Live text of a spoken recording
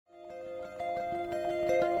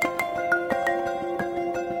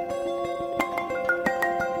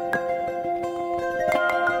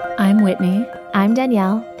I'm Whitney. I'm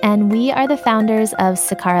Danielle, and we are the founders of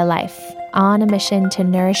Sakara Life, on a mission to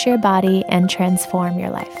nourish your body and transform your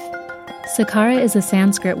life. Sakara is a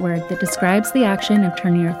Sanskrit word that describes the action of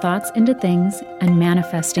turning your thoughts into things and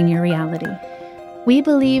manifesting your reality. We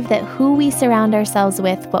believe that who we surround ourselves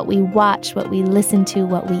with, what we watch, what we listen to,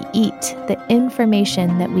 what we eat, the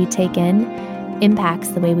information that we take in, impacts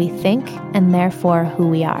the way we think and therefore who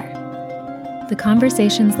we are. The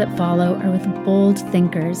conversations that follow are with bold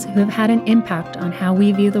thinkers who have had an impact on how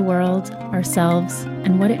we view the world, ourselves,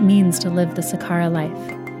 and what it means to live the Sakara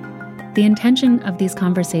life. The intention of these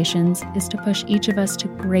conversations is to push each of us to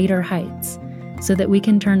greater heights so that we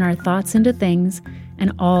can turn our thoughts into things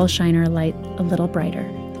and all shine our light a little brighter.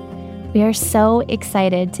 We are so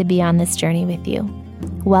excited to be on this journey with you.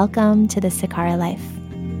 Welcome to the Sakara Life.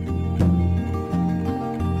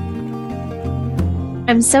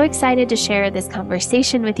 I'm so excited to share this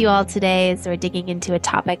conversation with you all today as we're digging into a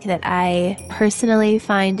topic that I personally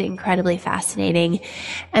find incredibly fascinating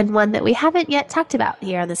and one that we haven't yet talked about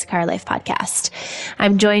here on the Sakara Life podcast.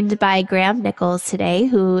 I'm joined by Graham Nicholls today,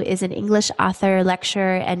 who is an English author,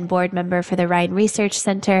 lecturer, and board member for the Rhine Research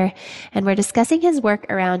Center, and we're discussing his work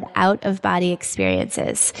around out-of-body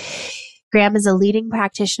experiences. Graham is a leading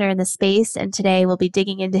practitioner in the space, and today we'll be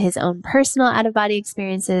digging into his own personal out-of-body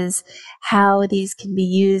experiences, how these can be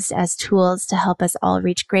used as tools to help us all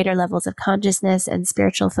reach greater levels of consciousness and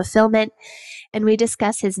spiritual fulfillment. And we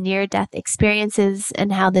discuss his near-death experiences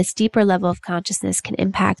and how this deeper level of consciousness can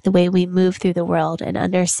impact the way we move through the world and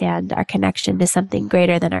understand our connection to something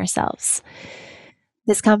greater than ourselves.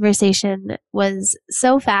 This conversation was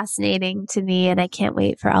so fascinating to me, and I can't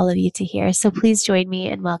wait for all of you to hear. So please join me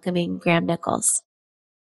in welcoming Graham Nicholls.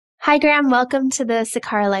 Hi, Graham. Welcome to the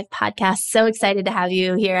Sakara Life podcast. So excited to have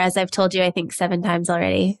you here, as I've told you, I think 7 times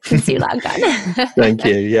already since you logged on. Thank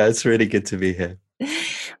you. Yeah, it's really good to be here.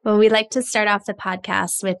 Well, we like to start off the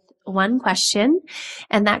podcast with one question,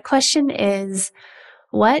 and that question is,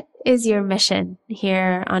 what is your mission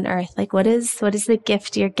here on earth? Like, what is the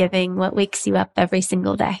gift you're giving? What wakes you up every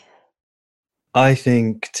single day? I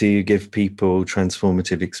think to give people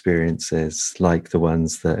transformative experiences like the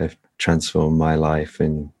ones that have transformed my life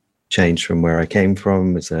and changed from where I came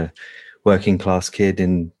from as a working class kid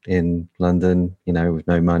in London, with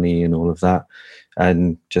no money and all of that,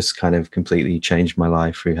 and just kind of completely changed my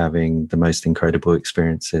life through having the most incredible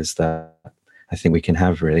experiences that I think we can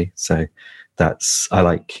have, really. So I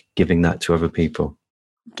like giving that to other people.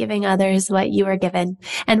 Giving others what you were given.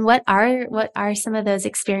 And what are some of those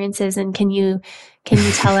experiences? And can you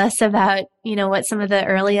tell us about, what some of the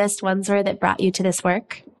earliest ones were that brought you to this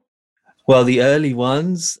work? Well, the early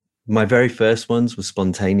ones, my very first ones were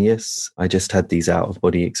spontaneous. I just had these out of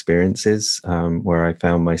body experiences where I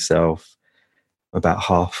found myself about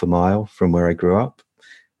half a mile from where I grew up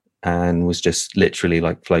and was just literally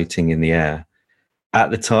like floating in the air. At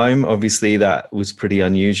the time, obviously, that was pretty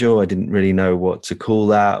unusual. I didn't really know what to call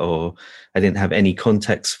that, or I didn't have any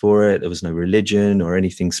context for it. There was no religion or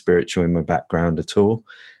anything spiritual in my background at all.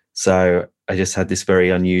 So I just had this very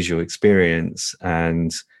unusual experience,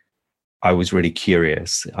 and I was really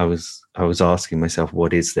curious. I was asking myself,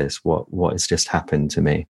 what is this? What has just happened to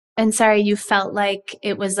me? And sorry, you felt like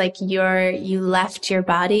it was like you left your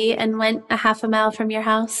body and went a half a mile from your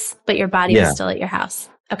house, but your body was still at your house.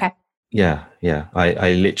 Okay. Yeah.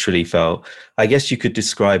 I literally felt, I guess you could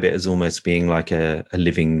describe it as almost being like a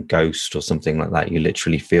living ghost or something like that. You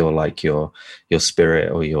literally feel like your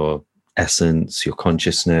spirit or your essence, your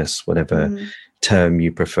consciousness, whatever term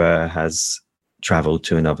you prefer, has traveled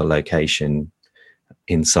to another location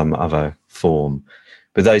in some other form.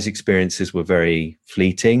 But those experiences were very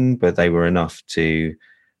fleeting, but they were enough to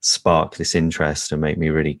spark this interest and make me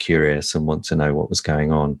really curious and want to know what was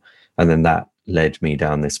going on. And then that led me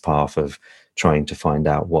down this path of trying to find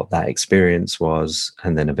out what that experience was,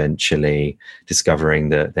 and then eventually discovering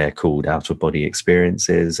that they're called out-of-body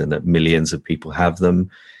experiences and that millions of people have them.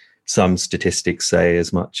 Some statistics say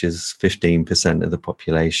as much as 15% of the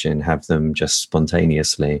population have them just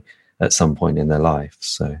spontaneously at some point in their life.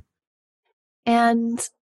 And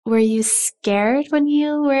were you scared when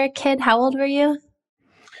you were a kid? How old were you?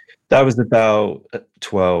 That was about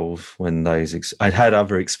 12 when I'd had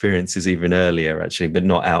other experiences even earlier, actually, but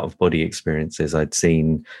not out-of-body experiences. I'd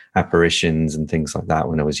seen apparitions and things like that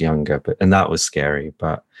when I was younger, and that was scary.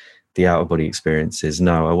 But the out-of-body experiences,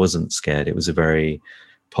 no, I wasn't scared. It was a very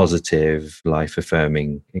positive,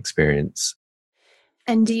 life-affirming experience.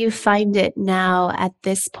 And do you find it now at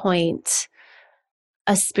this point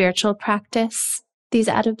a spiritual practice, these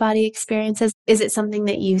out-of-body experiences? Is it something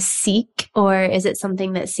that you seek, or is it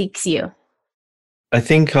something that seeks you? I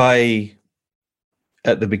think I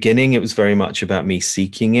At the beginning, it was very much about me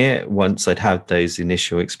seeking it once I'd had those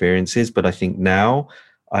initial experiences. But I think now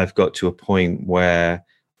I've got to a point where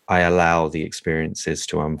I allow the experiences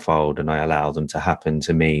to unfold and I allow them to happen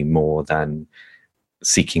to me more than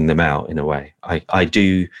seeking them out in a way. I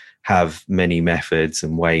do have many methods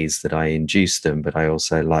and ways that I induce them, but I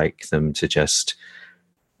also like them to just,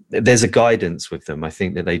 there's a guidance with them. I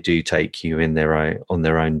think that they do take you in on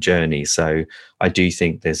their own journey. So I do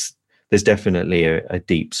think there's definitely a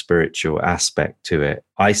deep spiritual aspect to it.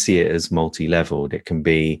 I see it as multi-leveled. It can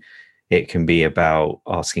be about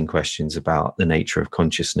asking questions about the nature of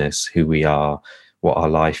consciousness, who we are, what our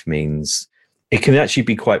life means. It can actually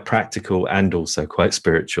be quite practical and also quite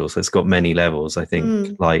spiritual. So it's got many levels. I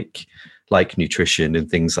think like nutrition and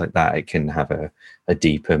things like that, it can have a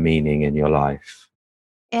deeper meaning in your life.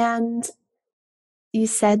 And you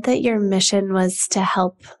said that your mission was to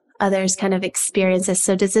help others kind of experience this.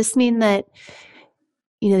 So does this mean that,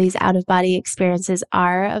 these out-of-body experiences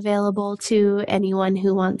are available to anyone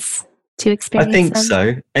who wants to experience them? I think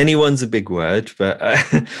so. Anyone's a big word, but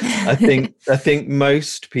I think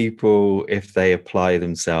most people, if they apply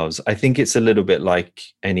themselves, I think it's a little bit like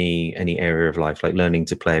any area of life, like learning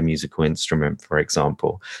to play a musical instrument, for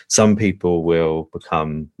example. Some people will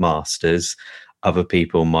become masters. Other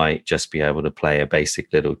people might just be able to play a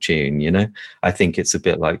basic little tune, I think it's a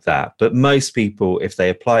bit like that. But most people, if they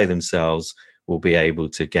apply themselves, will be able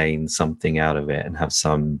to gain something out of it and have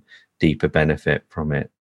some deeper benefit from it.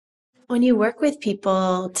 When you work with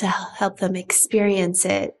people to help them experience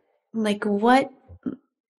it, like what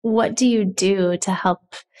do you do to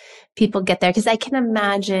help people get there? Because I can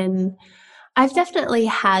imagine I've definitely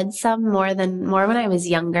had some more when I was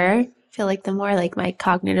younger. I feel like the more like my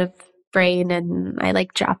cognitive brain and I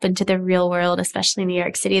like drop into the real world, especially in New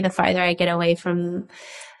York City, the farther I get away from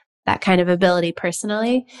that kind of ability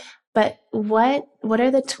personally. But what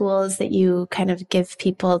are the tools that you kind of give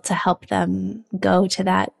people to help them go to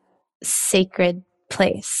that sacred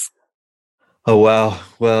place? Oh, wow.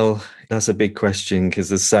 Well, that's a big question because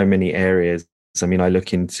there's so many areas. I mean, I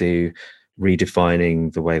look into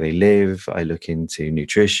redefining the way they live. I look into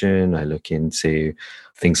nutrition. I look into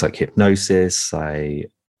things like hypnosis. I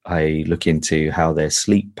look into how their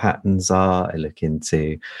sleep patterns are. I look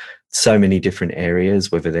into so many different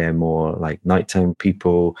areas, whether they're more like nighttime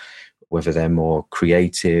people, whether they're more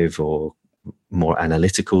creative or more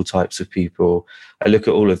analytical types of people. I look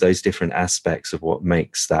at all of those different aspects of what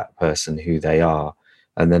makes that person who they are.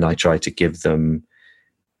 And then I try to give them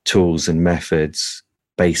tools and methods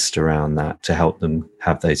based around that to help them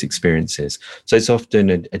have those experiences. So it's often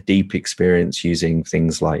a deep experience using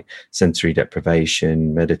things like sensory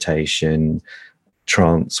deprivation, meditation,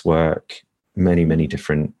 trance work, many, many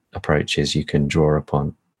different approaches you can draw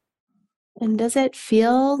upon. And does it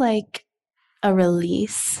feel like a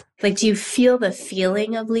release? Like, do you feel the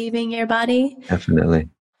feeling of leaving your body? Definitely.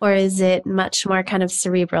 Or is it much more kind of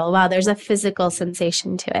cerebral? Wow, there's a physical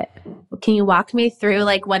sensation to it. Can you walk me through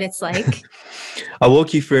like what it's like? I'll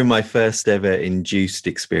walk you through my first ever induced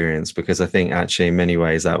experience because I think actually in many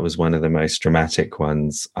ways that was one of the most dramatic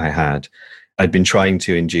ones I had. I'd been trying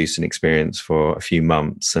to induce an experience for a few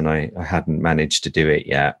months and I hadn't managed to do it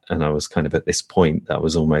yet. And I was kind of at this point that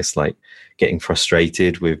was almost like getting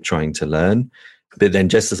frustrated with trying to learn. But then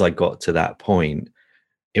just as I got to that point,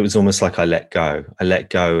 it was almost like I let go. I let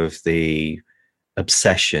go of the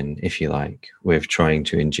obsession, if you like, with trying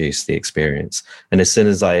to induce the experience. And as soon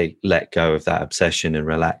as I let go of that obsession and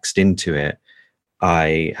relaxed into it,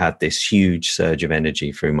 I had this huge surge of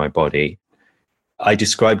energy through my body. I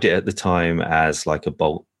described it at the time as like a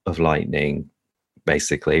bolt of lightning,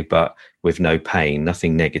 basically, but with no pain,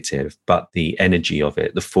 nothing negative. But the energy of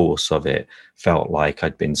it, the force of it, felt like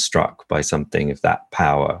I'd been struck by something of that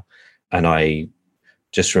power. And I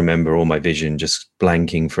just remember all my vision just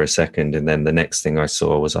blanking for a second. And then the next thing I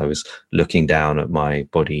saw was I was looking down at my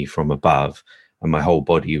body from above and my whole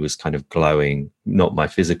body was kind of glowing, not my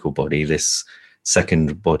physical body, this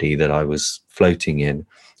second body that I was floating in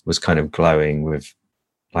was kind of glowing with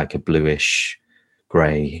like a bluish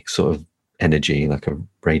gray sort of energy, like a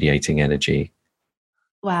radiating energy.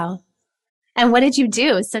 Wow. And what did you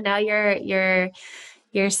do? So now your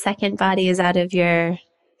second body is out of your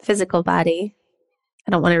physical body.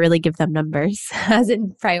 I don't want to really give them numbers as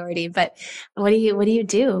in priority, but what do you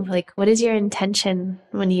do? Like, what is your intention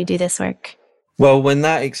when you do this work? Well, when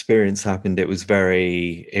that experience happened, it was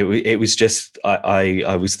just,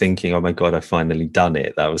 I was thinking, oh my God, I've finally done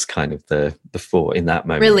it. That was kind of the thought in that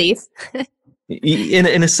moment. Relief.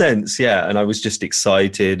 In a sense, yeah. And I was just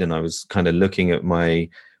excited and I was kind of looking at my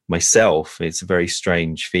myself. It's a very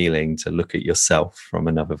strange feeling to look at yourself from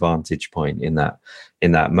another vantage point in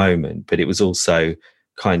that moment. But it was also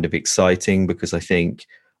kind of exciting, because I think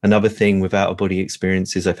another thing with out of body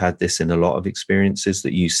experiences, I've had this in a lot of experiences,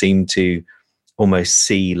 that you seem to almost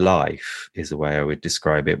see life, is the way I would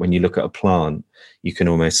describe it. When you look at a plant, you can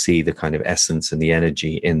almost see the kind of essence and the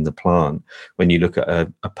energy in the plant. When you look at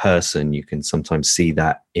a person, you can sometimes see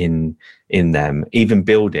that in them, even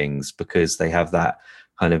buildings, because they have that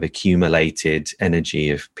kind of accumulated energy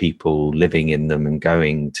of people living in them and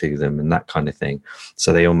going to them and that kind of thing.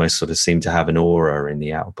 So they almost sort of seem to have an aura in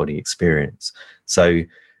the out of body experience. So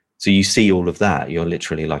you see all of that. You're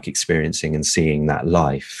literally like experiencing and seeing that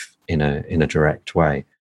life in a direct way.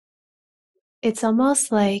 It's almost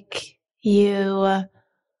like you,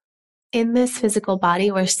 in this physical body,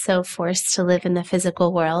 we're so forced to live in the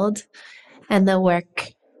physical world, and the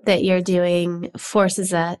work that you're doing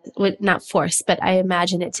forces that, not force, but I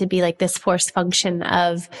imagine it to be like this force function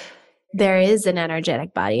of, there is an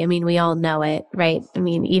energetic body. I mean, we all know it, right? I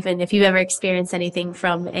mean, even if you've ever experienced anything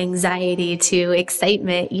from anxiety to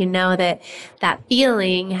excitement, you know that that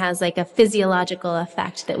feeling has like a physiological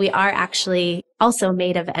effect, that we are actually also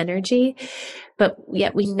made of energy, but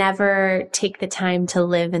yet we never take the time to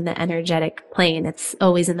live in the energetic plane. It's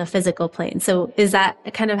always in the physical plane. So is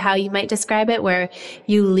that kind of how you might describe it, where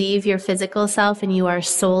you leave your physical self and you are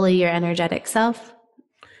solely your energetic self?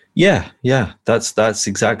 Yeah, that's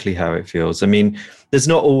exactly how it feels. I mean, there's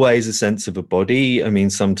not always a sense of a body. I mean,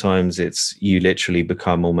 sometimes it's, you literally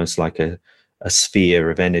become almost like a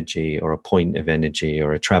sphere of energy, or a point of energy,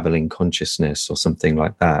 or a traveling consciousness, or something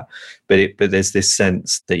like that. But there's this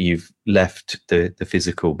sense that you've left the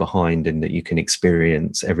physical behind, and that you can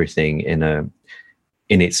experience everything in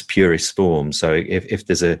its purest form. So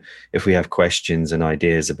if we have questions and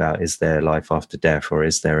ideas about, is there life after death, or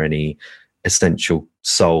is there any essential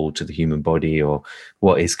soul to the human body, or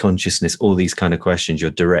what is consciousness, all these kind of questions, you're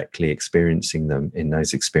directly experiencing them in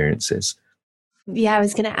those experiences. Yeah, I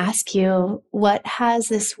was going to ask you, what has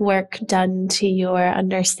this work done to your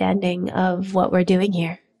understanding of what we're doing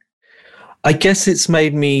here? I guess it's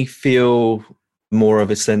made me feel more of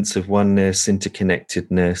a sense of oneness,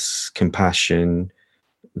 interconnectedness, compassion,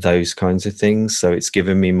 those kinds of things. So it's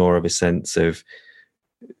given me more of a sense of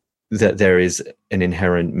that there is an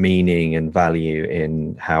inherent meaning and value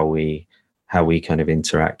in how we kind of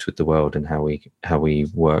interact with the world, and how we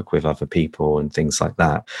work with other people and things like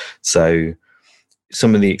that. So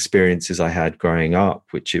some of the experiences I had growing up,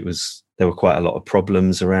 there were quite a lot of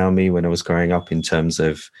problems around me when I was growing up, in terms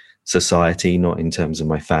of society, not in terms of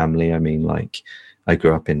my family. I mean, like, I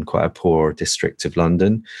grew up in quite a poor district of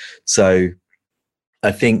London. So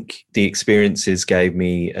I think the experiences gave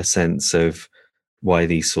me a sense of why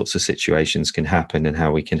these sorts of situations can happen, and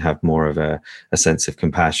how we can have more of a sense of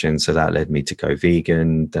compassion. So that led me to go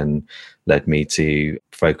vegan, then led me to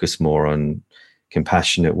focus more on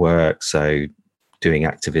compassionate work. So doing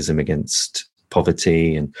activism against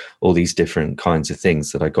poverty, and all these different kinds of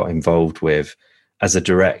things that I got involved with as a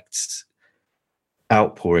direct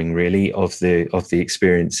outpouring, really, of the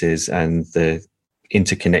experiences and the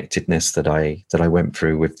interconnectedness that I went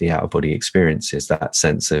through with the out of body experiences. That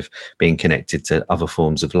sense of being connected to other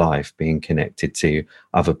forms of life, being connected to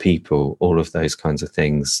other people, all of those kinds of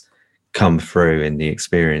things come through in the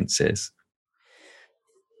experiences.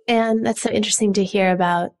 And that's so interesting to hear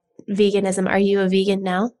about veganism. Are you a vegan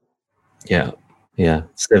now? Yeah,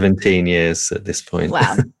 17 years at this point.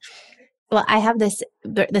 Wow. Well, I have this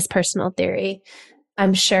personal theory.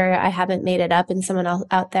 I'm sure I haven't made it up, and someone else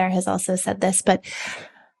out there has also said this, but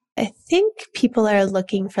I think people are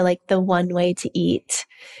looking for like the one way to eat.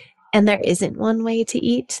 And there isn't one way to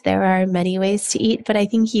eat. There are many ways to eat, but I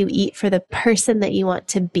think you eat for the person that you want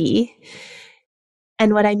to be.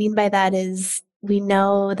 And what I mean by that is, we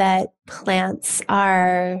know that plants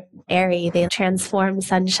are airy. They transform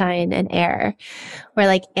sunshine and air, where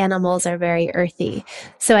like animals are very earthy.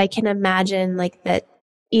 So I can imagine like that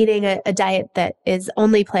eating a diet that is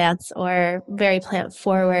only plants, or very plant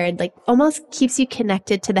forward, like almost keeps you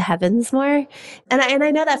connected to the heavens more. And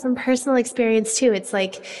I know that from personal experience too. It's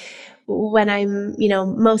like, when I'm,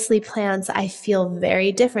 mostly plants, I feel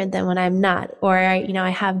very different than when I'm not. Or, I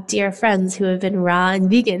have dear friends who have been raw and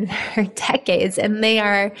vegan for decades, and they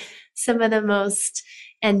are some of the most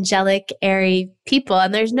angelic, airy people.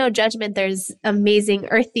 And there's no judgment. There's amazing,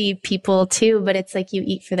 earthy people too, but it's like you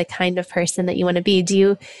eat for the kind of person that you want to be.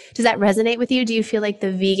 Does that resonate with you? Do you feel like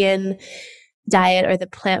the vegan diet or the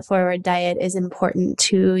plant forward diet is important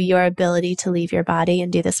to your ability to leave your body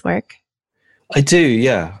and do this work? I do,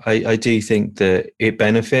 yeah. I do think that it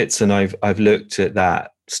benefits, and I've looked at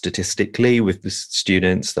that statistically with the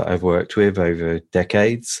students that I've worked with over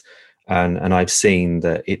decades. And I've seen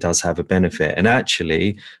that it does have a benefit. And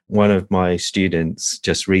actually, one of my students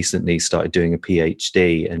just recently started doing a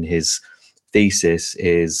PhD, and his thesis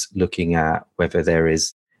is looking at whether there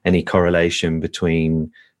is any correlation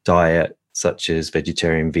between diet, such as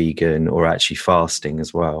vegetarian, vegan, or actually fasting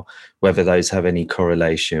as well, whether those have any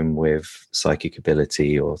correlation with psychic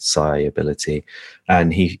ability or psi ability.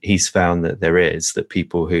 And he's found that there is, that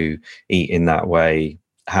people who eat in that way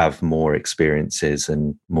have more experiences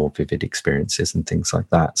and more vivid experiences and things like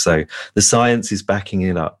that. So the science is backing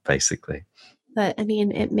it up, basically. But I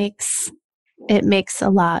mean, it makes a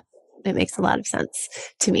lot of sense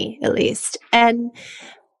to me, at least. And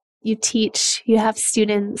you have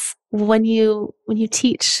students. When you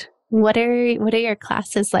teach, what are your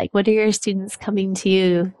classes like? What are your students coming to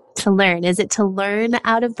you to learn? Is it to learn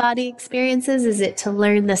out of body experiences? Is it to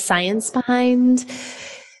learn the science behind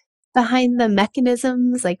the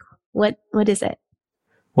mechanisms? Like what is it?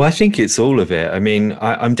 Well, I think it's all of it. I mean,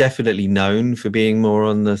 I'm definitely known for being more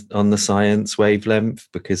on the science wavelength,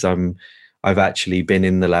 because I've actually been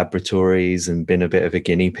in the laboratories and been a bit of a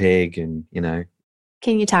guinea pig, and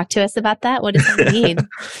Can you talk to us about that? What does that mean?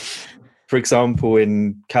 For example,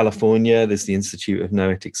 in California, there's the Institute of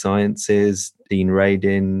Noetic Sciences. Dean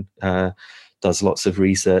Radin does lots of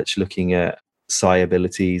research looking at psi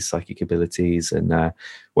abilities, psychic abilities. And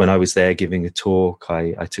when I was there giving a talk,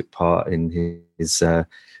 I took part in his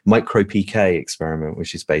micro PK experiment,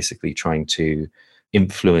 which is basically trying to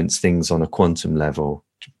influence things on a quantum level,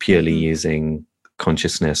 purely using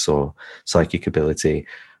consciousness or psychic ability.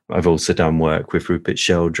 I've also done work with Rupert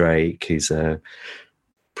Sheldrake, who's a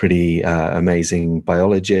pretty amazing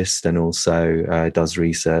biologist, and also does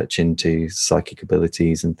research into psychic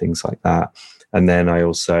abilities and things like that. And then I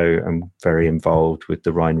also am very involved with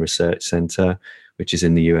the Rhine Research Center, which is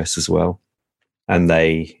in the US as well. And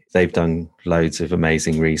they've done loads of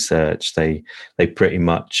amazing research. They pretty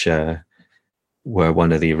much were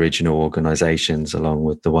one of the original organizations, along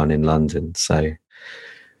with the one in London. So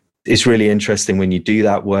it's really interesting when you do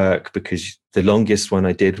that work, because the longest one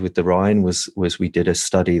I did with the Rhine was we did a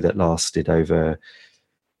study that lasted over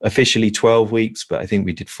officially 12 weeks, but I think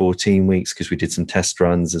we did 14 weeks because we did some test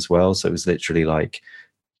runs as well. So it was literally like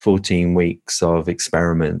 14 weeks of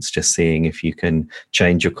experiments, just seeing if you can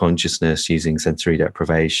change your consciousness using sensory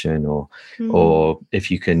deprivation, or if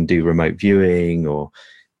you can do remote viewing, or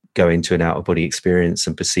go into an out-of-body experience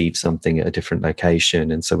and perceive something at a different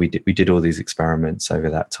location. And so we did all these experiments over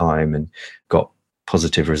that time and got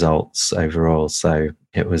positive results overall. So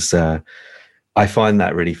it was, I find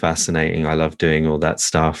that really fascinating. I love doing all that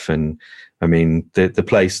stuff. And I mean, the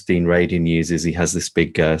place Dean Radin uses, he has this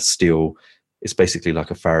big steel, it's basically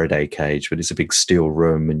like a Faraday cage, but it's a big steel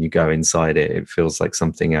room, and you go inside it, it feels like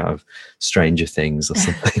something out of Stranger Things or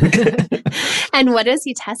something. And what is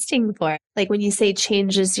he testing for? Like when you say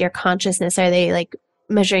changes your consciousness, are they like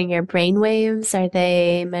measuring your brain waves? Are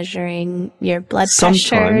they measuring your blood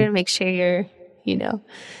pressure to make sure you're,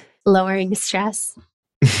 lowering stress?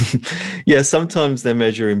 Yeah, sometimes they're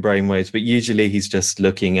measuring brain waves, but usually he's just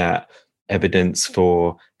looking at evidence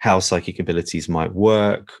for how psychic abilities might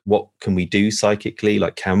work. What can we do psychically?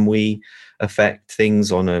 Like, can we affect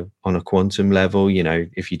things on a quantum level?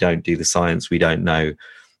 If you don't do the science, we don't know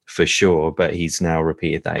for sure, but he's now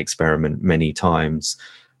repeated that experiment many times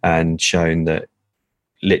and shown that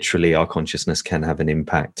literally our consciousness can have an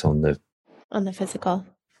impact on the physical,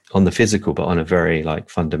 but on a very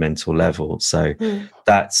fundamental level. So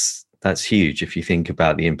that's huge if you think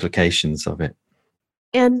about the implications of it.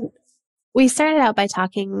 And we started out by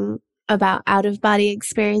talking about out-of-body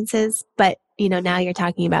experiences, but now you're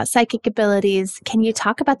talking about psychic abilities. Can you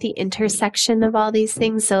talk about the intersection of all these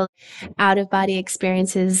things? So out-of-body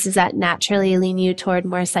experiences, does that naturally lean you toward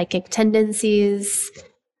more psychic tendencies?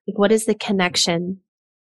 What is the connection?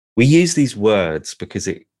 We use these words because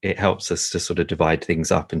it helps us to sort of divide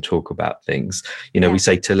things up and talk about things. We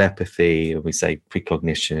say telepathy, or we say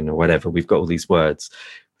precognition, or whatever. We've got all these words.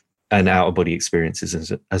 And out-of-body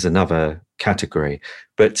experiences as another category.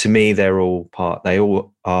 But to me, they all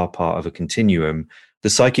are part of a continuum. The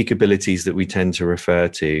psychic abilities that we tend to refer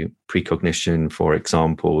to, precognition, for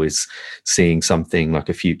example, is seeing something like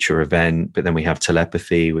a future event, but then we have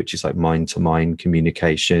telepathy, which is like mind-to-mind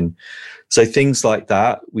communication. So things like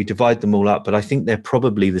that, we divide them all up, but I think they're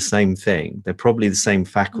probably the same thing. They're probably the same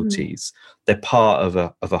faculties. They're part of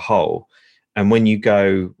a whole. And when you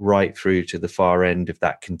go right through to the far end of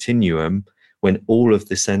that continuum, when all of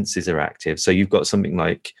the senses are active, so you've got something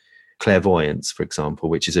like clairvoyance, for example,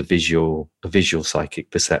 which is a visual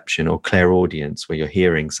psychic perception, or clairaudience, where you're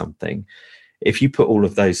hearing something. if you put all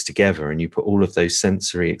of those together and you put all of those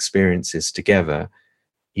sensory experiences together,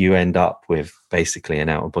 you end up with basically an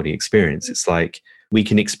out-of-body experience. It's like we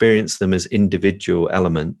can experience them as individual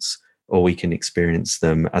elements, or we can experience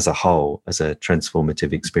them as a whole, as a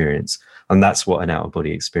transformative experience. And that's what an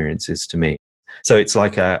out-of-body experience is to me. So it's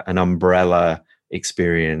like an umbrella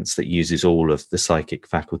experience that uses all of the psychic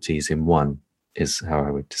faculties in one, is how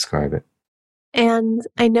I would describe it. And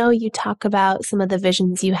I know you talk about some of the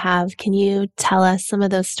visions you have. Can you tell us some of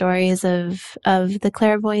those stories of the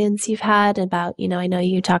clairvoyance you've had about, I know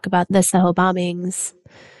you talk about the Soho bombings.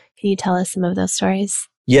 Can you tell us some of those stories?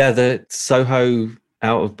 Yeah, the Soho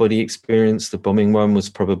out-of-body experience, the bombing one, was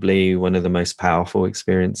probably one of the most powerful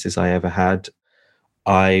experiences I ever had.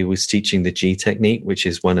 I was teaching the G technique, which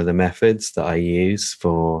is one of the methods that I use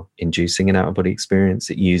for inducing an out-of-body experience.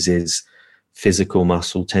 It uses physical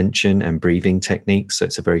muscle tension and breathing techniques. So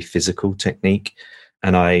it's a very physical technique.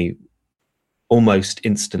 And I almost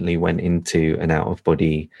instantly went into an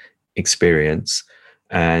out-of-body experience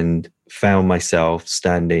and found myself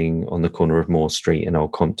standing on the corner of Moore Street and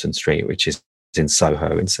Old Compton Street, which is in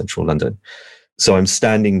Soho in central London. So I'm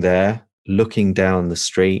standing there looking down the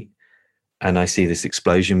street, and I see this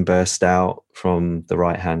explosion burst out from the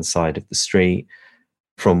right-hand side of the street,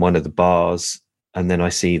 from one of the bars. And then I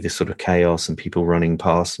see this sort of chaos and people running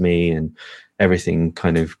past me, and everything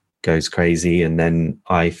kind of goes crazy. And then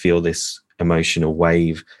I feel this emotional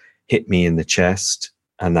wave hit me in the chest,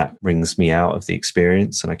 and that brings me out of the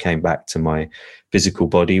experience. And I came back to my physical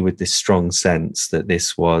body with this strong sense that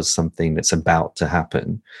this was something that's about to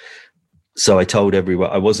happen. So I told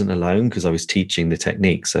everyone I wasn't alone, because I was teaching the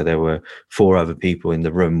technique. So there were 4 other people in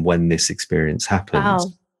the room when this experience happened.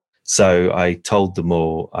 Wow. So I told them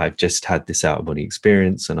all, I've just had this out-of-body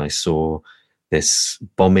experience, and I saw this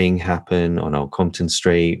bombing happen on Old Compton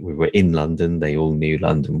Street. We were in London. They all knew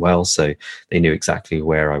London well, so they knew exactly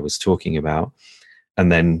where I was talking about. And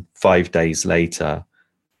then 5 days later,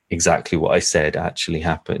 exactly what I said actually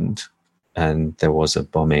happened. And there was a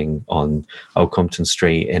bombing on Old Compton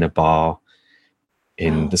Street in a bar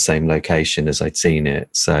in the same location as I'd seen it.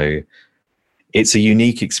 So it's a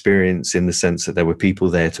unique experience in the sense that there were people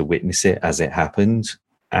there to witness it as it happened,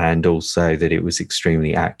 and also that it was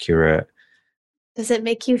extremely accurate. Does it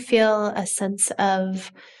make you feel a sense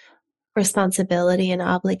of responsibility and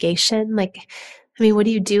obligation? What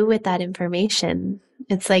do you do with that information?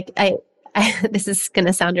 It's like, this is going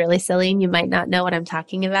to sound really silly, and you might not know what I'm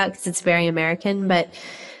talking about because it's very American, but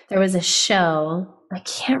there was a show, I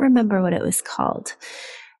can't remember what it was called,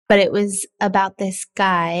 but it was about this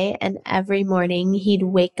guy, and every morning he'd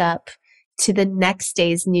wake up to the next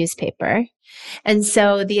day's newspaper. And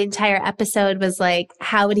so the entire episode was like,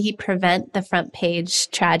 how would he prevent the front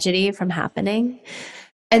page tragedy from happening?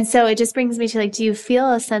 And so it just brings me to do you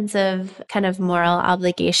feel a sense of kind of moral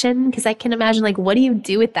obligation? Because I can imagine, what do you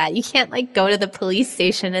do with that? You can't go to the police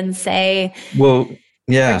station and say, well,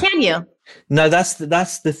 yeah. Or can you? No, that's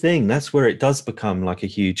the thing. That's where it does become like a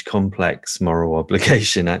huge complex moral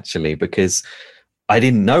obligation, actually, because I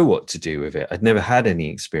didn't know what to do with it. I'd never had any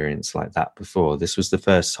experience like that before. This was the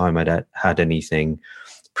first time I'd had anything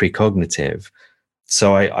precognitive.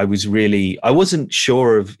 So I wasn't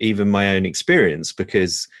sure of even my own experience,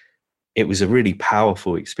 because it was a really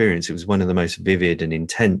powerful experience. It was one of the most vivid and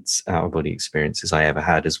intense out-of-body experiences I ever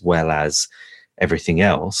had, as well as everything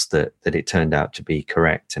else that it turned out to be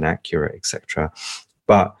correct and accurate, etc.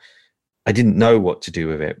 But I didn't know what to do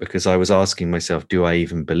with it, because I was asking myself, do I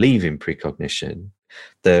even believe in precognition?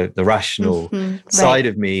 The rational side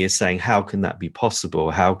of me is saying, how can that be possible?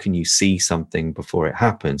 How can you see something before it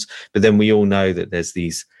happens? But then we all know that there's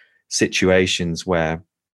these situations where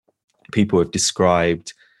people have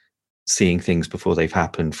described seeing things before they've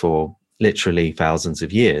happened for literally thousands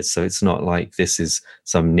of years. So it's not like this is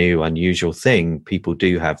some new, unusual thing. People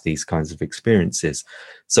do have these kinds of experiences.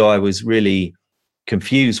 So I was really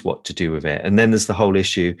confused what to do with it. And then there's the whole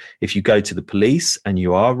issue, if you go to the police and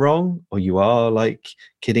you are wrong, or you are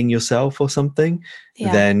kidding yourself or something,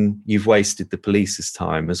 then you've wasted the police's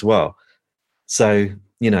time as well. So,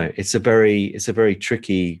 it's a very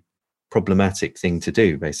tricky, problematic thing to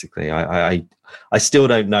do, basically. I still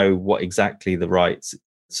don't know what exactly the right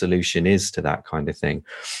solution is to that kind of thing.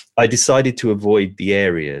 I decided to avoid the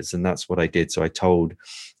areas, and that's what I did. So I told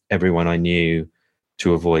everyone I knew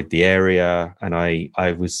to avoid the area, and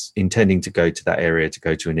I was intending to go to that area to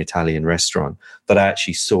go to an Italian restaurant that I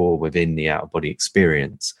actually saw within the out-of-body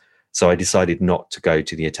experience. So I decided not to go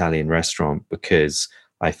to the Italian restaurant, because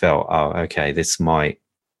I felt, okay, this might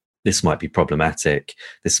be problematic.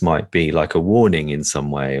 This might be like a warning in some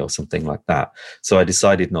way or something like that. So I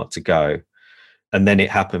decided not to go. and then it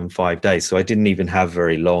happened 5 days. So I didn't even have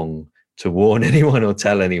very long to warn anyone or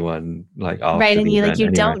tell anyone, like, Right. after And the you event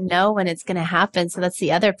anyway. don't know when it's going to happen. So that's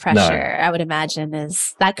the other No. pressure, I would imagine,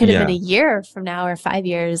 is that could have been a year from now or 5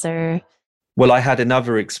 years or. Well, I had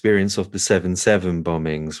another experience of the 7/7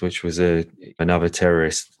 bombings, which was another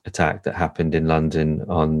terrorist attack that happened in London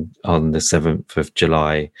on the 7th of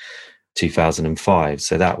July, 2005.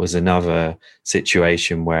 So that was another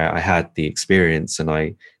situation where I had the experience,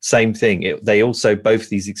 and same thing. They also, both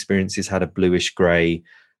these experiences had a bluish grey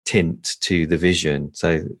tint to the vision.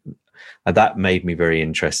 So that made me very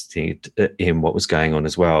interested in what was going on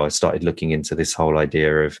as well. I started looking into this whole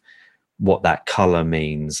idea of what that color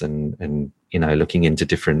means, and looking into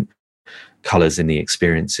different colors in the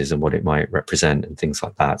experiences and what it might represent and things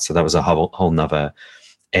like that. So that was a whole nother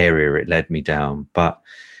area it led me down. But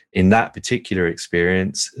in that particular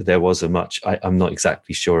experience, there was I'm not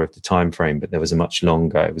exactly sure of the time frame, but there was a much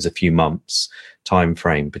longer, it was a few months time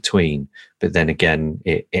frame between. But then again,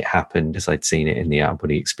 it happened as I'd seen it in the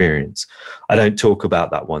out-of-body experience. I don't talk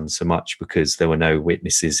about that one so much because there were no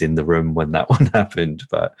witnesses in the room when that one happened,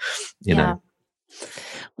 but you know.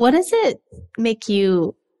 What does it make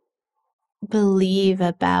you believe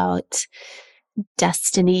about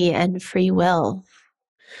destiny and free will?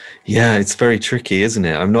 Yeah, it's very tricky, isn't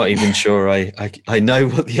it? I'm not even sure I know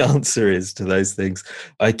what the answer is to those things.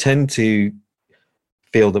 I tend to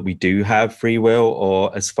feel that we do have free will,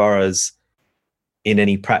 or as far as in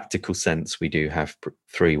any practical sense, we do have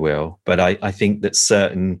free will. But I think that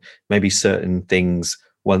certain things,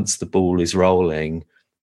 once the ball is rolling,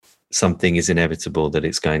 something is inevitable that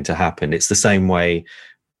it's going to happen. It's the same way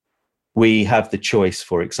we have the choice,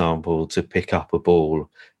 for example, to pick up a ball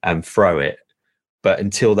and throw it. But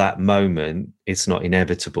until that moment, it's not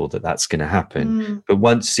inevitable that that's going to happen. But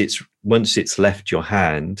once it's left your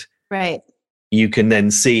hand, right, you can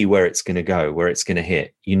then see where it's going to go, where it's going to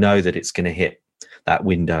hit. You know that it's going to hit that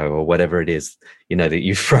window or whatever it is, that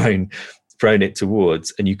you've thrown it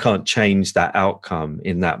towards, and you can't change that outcome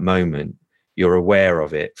in that moment. You're aware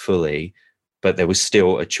of it fully, but there was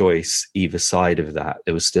still a choice either side of that.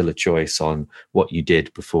 There was still a choice on what you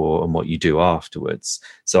did before and what you do afterwards.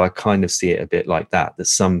 So I kind of see it a bit like that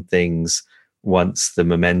some things, once the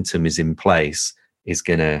momentum is in place, is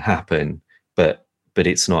going to happen, but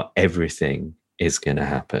it's not everything is going to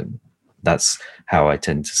happen. That's how I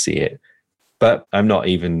tend to see it. But I'm not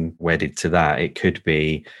even wedded to that. It could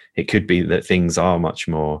be that things are much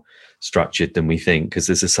more structured than we think, because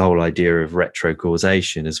there's this whole idea of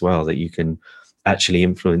retrocausation as well, that you can actually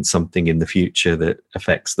influence something in the future that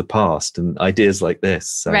affects the past, and ideas like this.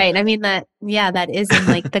 So. Right. I mean, that is in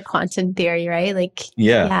like the quantum theory, right? Like,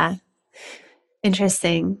 yeah.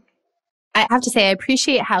 Interesting. I have to say, I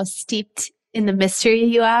appreciate how steeped in the mystery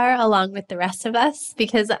you are along with the rest of us,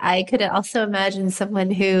 because I could also imagine someone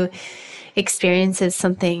who experiences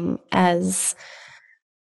something as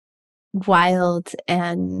wild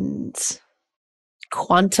and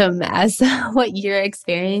quantum as what you're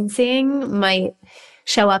experiencing might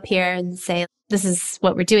show up here and say, this is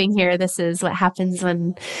what we're doing here. This is what happens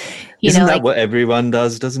when, Isn't that what everyone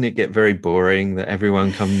does? Doesn't it get very boring that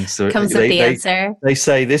everyone comes with the answer? They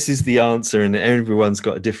say this is the answer, and everyone's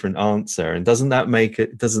got a different answer. And doesn't that make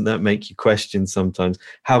you question sometimes,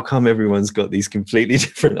 how come everyone's got these completely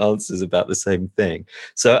different answers about the same thing?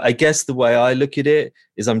 So I guess the way I look at it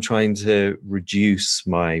is I'm trying to reduce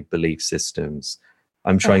my belief systems.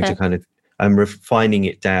 I'm trying to I'm refining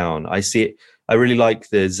it down. I see it. I really like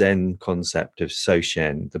the Zen concept of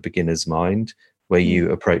Soshen, the beginner's mind, where you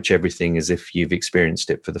approach everything as if you've experienced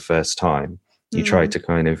it for the first time. You try to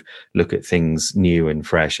kind of look at things new and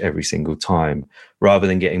fresh every single time, rather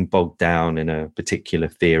than getting bogged down in a particular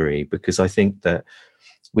theory, because I think that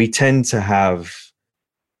we tend to have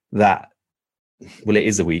that, well, it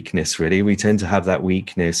is a weakness, really. We tend to have that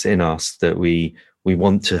weakness in us that we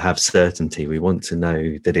want to have certainty. We want to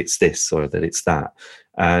know that it's this or that it's that.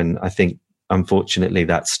 And I think, unfortunately,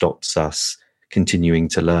 that stops us continuing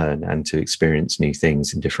to learn and to experience new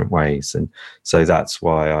things in different ways. And so that's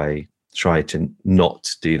why I try to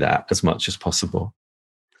not do that as much as possible.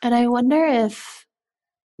 And I wonder if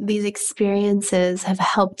these experiences have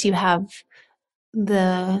helped you have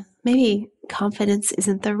maybe confidence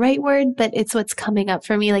isn't the right word, but it's what's coming up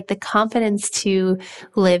for me, like the confidence to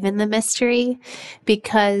live in the mystery,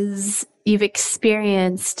 because you've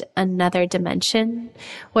experienced another dimension,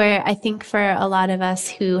 where I think for a lot of us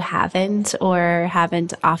who haven't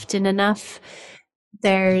often enough,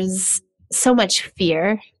 there's so much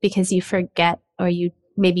fear because you forget, or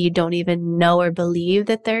maybe you don't even know or believe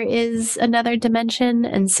that there is another dimension.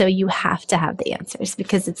 And so you have to have the answers,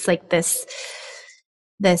 because it's like this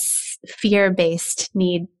this fear-based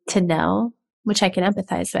need to know, which I can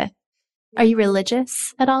empathize with. Are you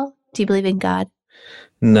religious at all? Do you believe in God?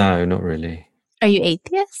 No, not really. Are you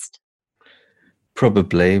atheist?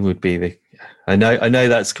 Probably would be the. I know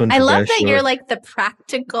that's controversial. I love that you're like the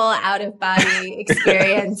practical out-of-body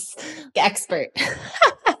experience expert.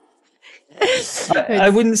 I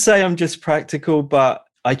wouldn't say I'm just practical, but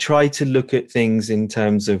I try to look at things in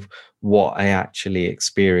terms of what I actually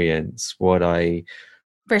experience,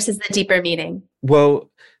 versus the deeper meaning. Well,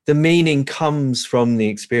 the meaning comes from the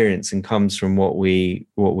experience and comes from what we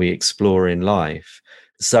explore in life.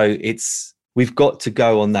 So we've got to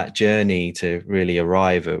go on that journey to really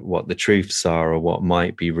arrive at what the truths are or what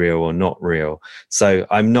might be real or not real. So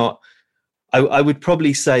I would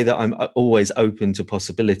probably say that I'm always open to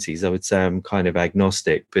possibilities. I would say I'm kind of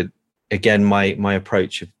agnostic, but again, my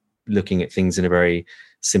approach of looking at things in a very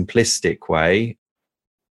simplistic way,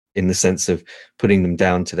 in the sense of putting them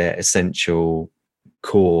down to their essential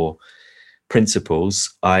core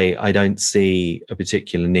principles, I don't see a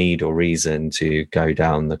particular need or reason to go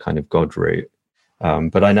down the kind of God route.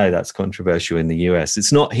 But I know that's controversial in the US.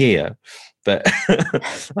 It's not here, but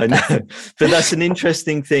I know. But that's an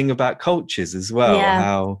interesting thing about cultures as well,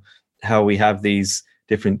 yeah. how we have these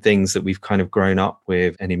different things that we've kind of grown up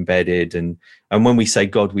with and embedded. And when we say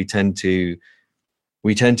God, we tend to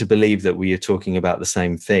believe that we are talking about the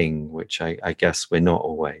same thing, which I guess we're not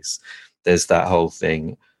always. There's that whole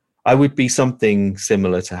thing. I would be something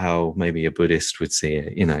similar to how maybe a Buddhist would see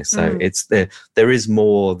it, so it's there is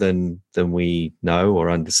more than we know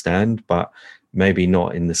or understand, but maybe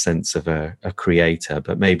not in the sense of a creator,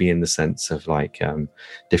 but maybe in the sense of like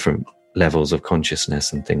different levels of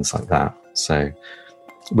consciousness and things like that. So,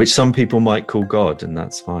 which some people might call God, and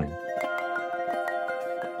that's fine.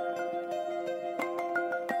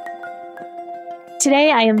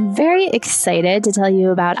 Today, I am very excited to tell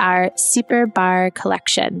you about our Super Bar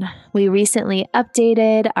collection. We recently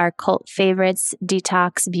updated our cult favorites,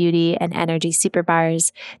 detox, beauty, and energy super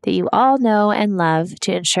bars that you all know and love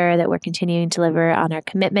to ensure that we're continuing to deliver on our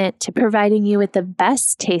commitment to providing you with the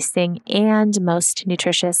best tasting and most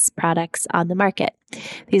nutritious products on the market.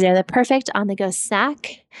 These are the perfect on-the-go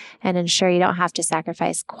snack and ensure you don't have to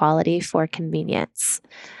sacrifice quality for convenience.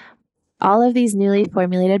 All of these newly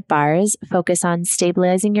formulated bars focus on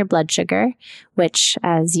stabilizing your blood sugar, which,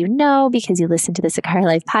 as you know, because you listen to the Sakara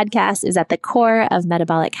Life podcast, is at the core of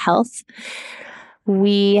metabolic health.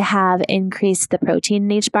 We have increased the protein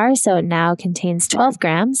in each bar, so it now contains 12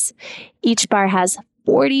 grams. Each bar has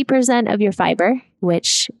 40% of your fiber,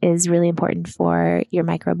 which is really important for your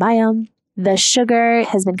microbiome. The sugar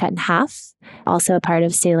has been cut in half, also a part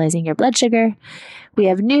of stabilizing your blood sugar. We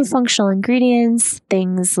have new functional ingredients,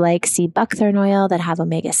 things like sea buckthorn oil that have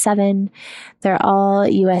omega-7. They're all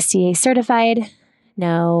USDA certified,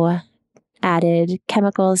 no added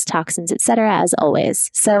chemicals, toxins, etc., as always.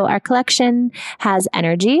 So our collection has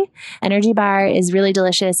energy. Energy bar is really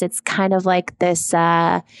delicious. It's kind of like this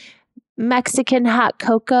Mexican hot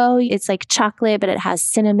cocoa. It's like chocolate, but it has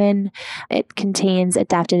cinnamon. It contains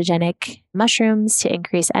adaptogenic mushrooms to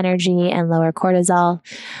increase energy and lower cortisol.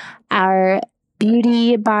 Our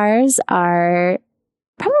beauty bars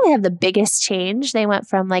probably have the biggest change. They went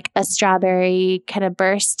from like a strawberry kind of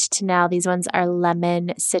burst to now these ones are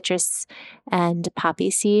lemon, citrus, and poppy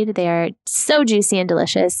seed. They are so juicy and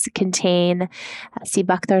delicious, contain sea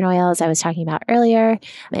buckthorn oil, as I was talking about earlier,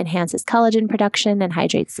 enhances collagen production and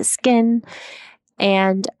hydrates the skin.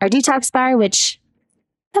 And our detox bar, which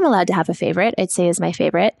I'm allowed to have a favorite, I'd say is my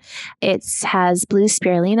favorite. It has blue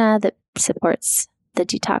spirulina that supports the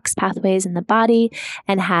detox pathways in the body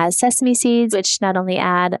and has sesame seeds, which not only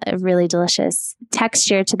add a really delicious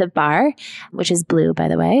texture to the bar, which is blue, by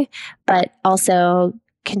the way, but also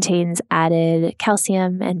contains added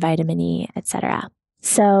calcium and vitamin E, etc.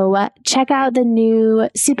 So check out the new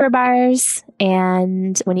super bars.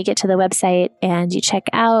 And when you get to the website and you check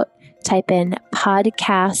out, type in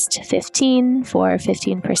podcast 15 for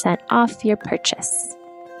 15% off your purchase.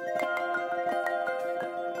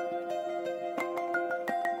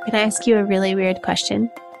 Can I ask you a really weird question?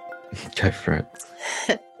 Go for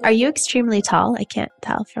it. Are you extremely tall? I can't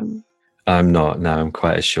tell from... I'm not. No, I'm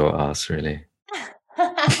quite a short ass, really.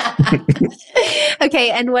 Okay,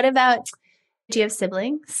 and what about, do you have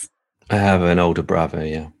siblings? I have an older brother,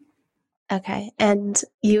 yeah. Okay, and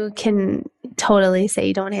you can totally say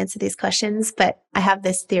you don't want to answer these questions, but I have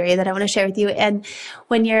this theory that I want to share with you. And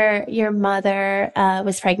when your mother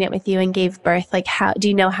was pregnant with you and gave birth, like how do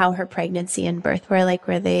you know how her pregnancy and birth were? Like,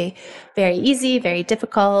 were they very easy, very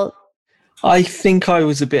difficult? I think I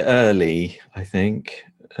was a bit early, I think.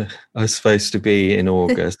 I was supposed to be in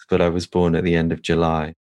August, but I was born at the end of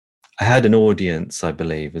July. I had an audience, I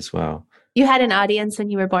believe, as well. You had an audience when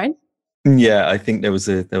you were born? Yeah, I think there was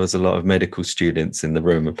a lot of medical students in the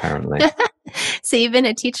room, apparently. So you've been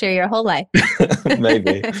a teacher your whole life.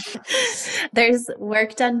 Maybe. There's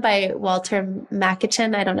work done by Walter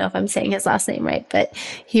Macachin. I don't know if I'm saying his last name right, but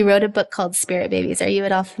he wrote a book called Spirit Babies. Are you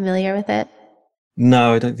at all familiar with it?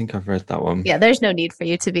 No, I don't think I've read that one. Yeah, there's no need for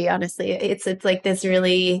you to be, honestly. It's like this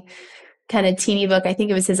really kind of teeny book. I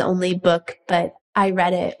think it was his only book, but I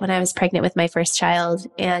read it when I was pregnant with my first child.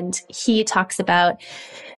 And he talks about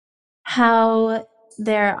how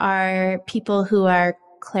there are people who are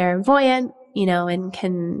clairvoyant, and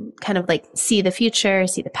can kind of like see the future,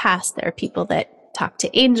 see the past. There are people that talk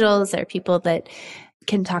to angels. There are people that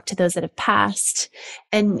can talk to those that have passed.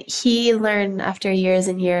 And he learned after years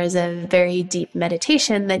and years of very deep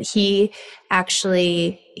meditation that he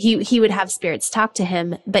actually, he would have spirits talk to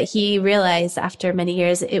him, but he realized after many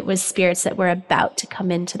years it was spirits that were about to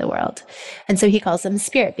come into the world. And so he calls them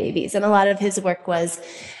spirit babies. And a lot of his work was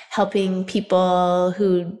helping people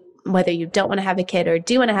who, whether you don't want to have a kid or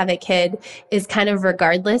do want to have a kid, is kind of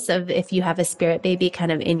regardless of if you have a spirit baby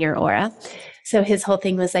kind of in your aura. So his whole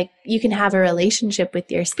thing was like, you can have a relationship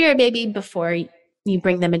with your spirit baby before you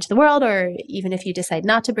bring them into the world, or even if you decide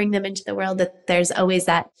not to bring them into the world, that there's always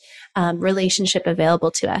that relationship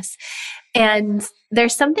available to us. And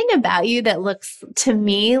there's something about you that looks to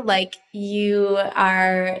me like you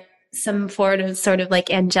are some sort of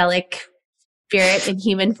like angelic spirit in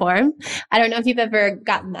human form. I don't know if you've ever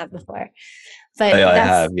gotten that before, but I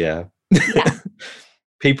have, yeah. Yeah.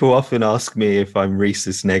 People often ask me if I'm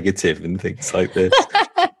rhesus negative and things like this.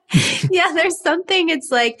 Yeah, there's something,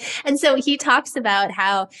 it's like, and so he talks about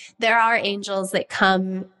how there are angels that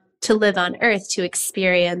come to live on earth to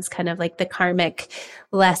experience kind of like the karmic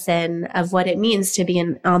lesson of what it means to be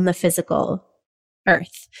on the physical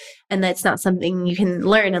earth. And that's not something you can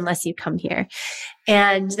learn unless you come here.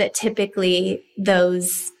 And that typically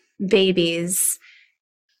those babies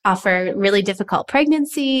offer really difficult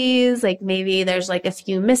pregnancies, like maybe there's like a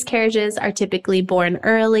few miscarriages, are typically born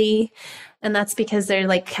early. And that's because they're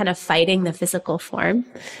like kind of fighting the physical form.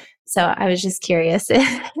 So I was just curious.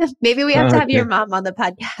 Maybe we have to have your mom on the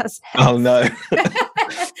podcast. Oh, no.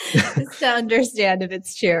 Just to understand if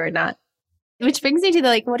it's true or not. Which brings me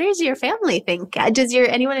to what does your family think? Does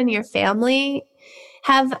anyone in your family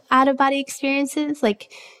have out-of-body experiences?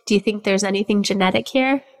 Like, do you think there's anything genetic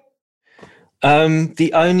here?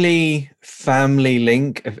 The only family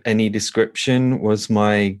link of any description was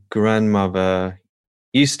my grandmother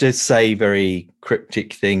used to say very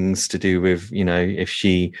cryptic things to do with, if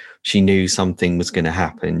she knew something was going to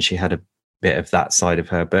happen, she had a bit of that side of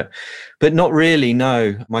her, but not really.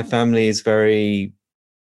 No, my family is very,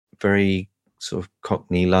 very sort of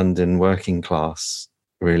Cockney London working class,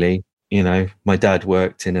 really. My dad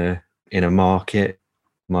worked in a market.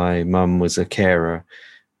 My mum was a carer.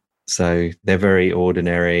 So they're very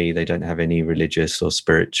ordinary. They don't have any religious or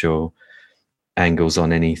spiritual angles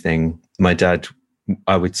on anything. My dad,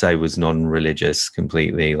 I would say, was non-religious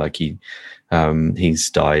completely. Like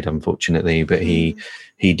he's died, unfortunately, but he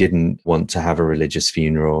didn't want to have a religious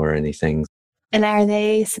funeral or anything. And are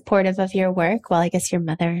they supportive of your work? Well, I guess your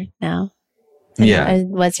mother now. Yeah.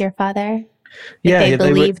 Was your father? They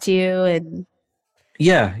believed you and...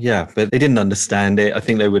 Yeah, but they didn't understand it. I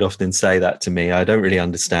think they would often say that to me. I don't really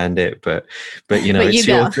understand it, but it's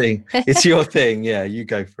your thing. It's your thing. Yeah, you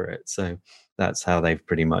go for it. So that's how they've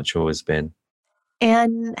pretty much always been.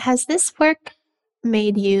 And has this work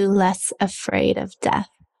made you less afraid of death?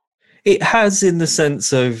 It has, in the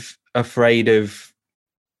sense of afraid of,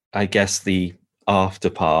 I guess, the after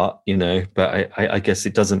part, but I guess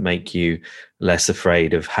it doesn't make you less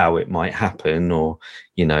afraid of how it might happen, or,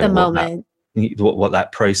 the moment. What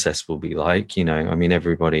that process will be like. I mean,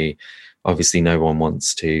 everybody, obviously no one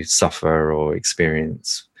wants to suffer or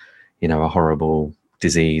experience, a horrible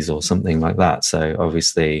disease or something like that. So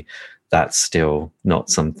obviously that's still not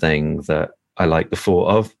something that I like the thought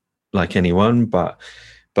of, like anyone, but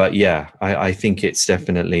yeah, I think it's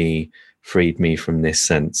definitely freed me from this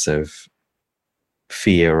sense of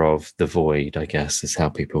fear of the void, I guess, is how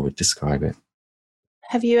people would describe it.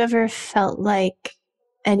 Have you ever felt like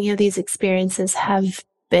any of these experiences have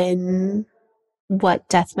been what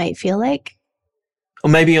death might feel like?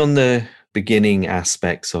 Or maybe on the beginning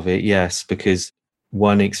aspects of it, yes, because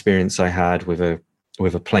one experience I had with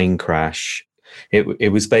a plane crash,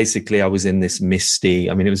 it was basically, I was in this misty,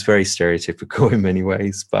 I mean, it was very stereotypical in many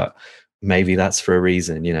ways, but maybe that's for a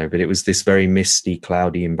reason, but it was this very misty,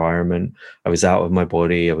 cloudy environment. I was out of my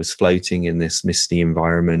body. I was floating in this misty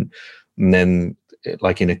environment. And then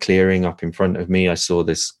like in a clearing up in front of me, I saw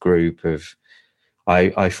this group of,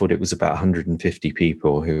 I thought it was about 150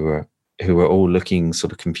 people who were all looking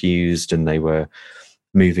sort of confused, and they were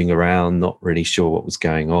moving around, not really sure what was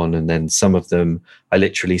going on. And then some of them, I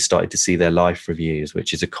literally started to see their life reviews,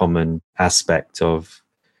 which is a common aspect of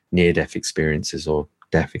near-death experiences or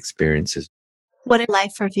death experiences. What are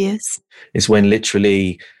life reviews? It's when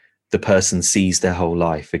literally the person sees their whole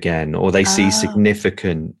life again, or they see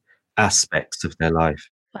significant aspects of their life.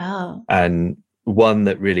 Wow. And one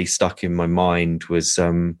that really stuck in my mind was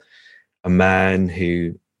a man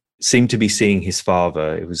who seemed to be seeing his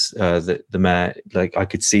father. It was the man, like I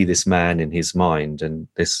could see this man in his mind, and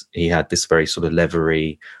he had this very sort of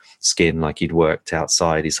leathery skin, like he'd worked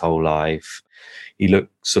outside his whole life. He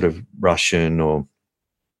looked sort of Russian or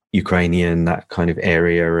Ukrainian, that kind of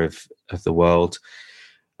area of the world.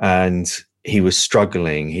 And he was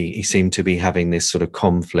struggling. He seemed to be having this sort of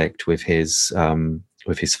conflict with his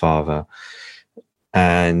father.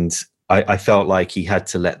 And I felt like he had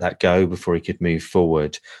to let that go before he could move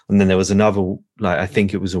forward. And then there was another, like, I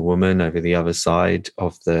think it was a woman over the other side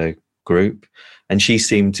of the group, and she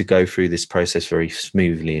seemed to go through this process very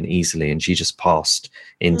smoothly and easily, and she just passed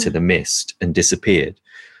into the mist and disappeared.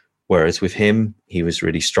 Whereas with him, he was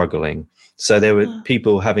really struggling. So there were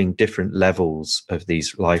people having different levels of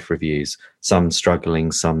these life reviews, some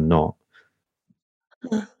struggling, some not.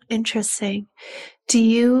 Interesting. Do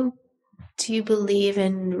you believe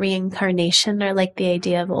in reincarnation, or like the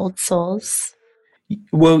idea of old souls?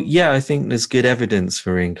 Well, yeah, I think there's good evidence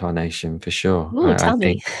for reincarnation for sure. Ooh, tell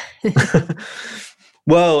me.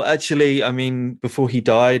 Well, actually, I mean, before he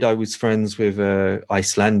died, I was friends with an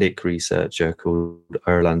Icelandic researcher called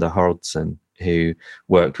Erlander Haraldsson, who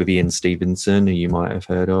worked with Ian Stevenson, who you might have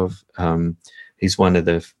heard of. He's one of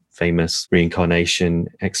the famous reincarnation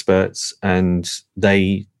experts, and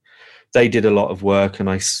they did a lot of work, and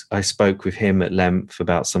I spoke with him at length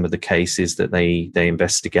about some of the cases that they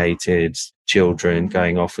investigated, children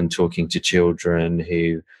going off and talking to children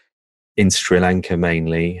who, in Sri Lanka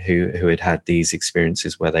mainly, who had these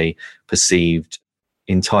experiences where they perceived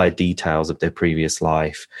entire details of their previous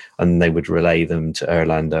life, and they would relay them to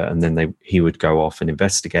Erlander, and then he would go off and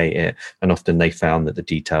investigate it, and often they found that the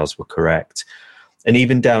details were correct. And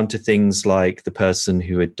even down to things like the person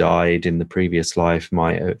who had died in the previous life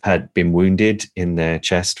might have had been wounded in their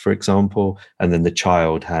chest, for example, and then the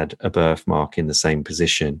child had a birthmark in the same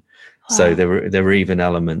position. Wow. So there were even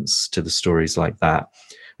elements to the stories like that.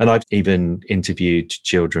 And I've even interviewed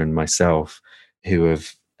children myself who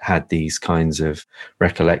have had these kinds of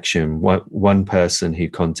recollection. One person who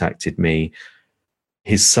contacted me,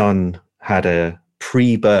 his son had a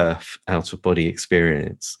pre-birth out-of-body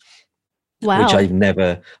experience. Wow. Which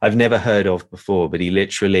I've never heard of before, but he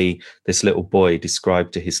literally, this little boy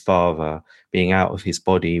described to his father being out of his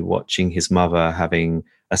body, watching his mother having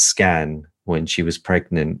a scan when she was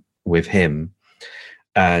pregnant with him.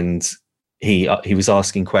 And he was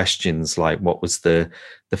asking questions like, what was the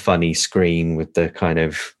funny screen with the kind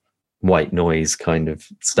of white noise kind of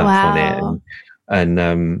stuff on it?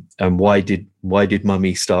 And why did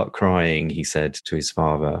mummy start crying? He said to his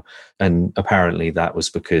father. And apparently that was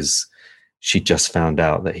because she just found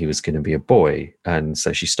out that he was going to be a boy, and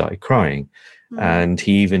so she started crying. And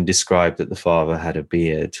he even described that the father had a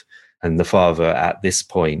beard, and the father at this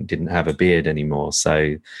point didn't have a beard anymore.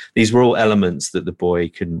 So these were all elements that the boy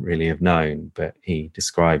couldn't really have known, but he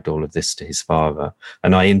described all of this to his father.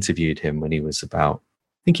 And I interviewed him when he was I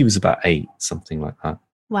think he was about 8, something like that.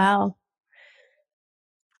 Wow.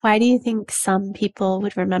 Why do you think some people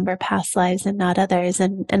would remember past lives and not others?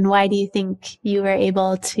 And why do you think you were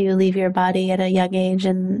able to leave your body at a young age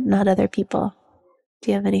and not other people? Do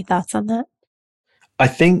you have any thoughts on that? I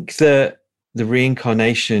think that the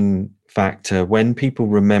reincarnation factor, when people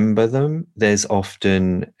remember them, there's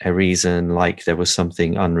often a reason, like there was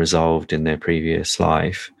something unresolved in their previous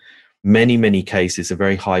life. Many, many cases, a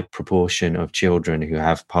very high proportion of children who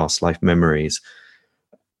have past life memories,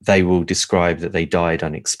 they will describe that they died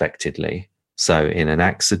unexpectedly. So in an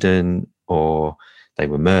accident, or they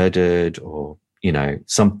were murdered, or,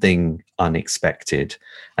 something unexpected.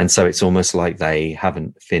 And so it's almost like they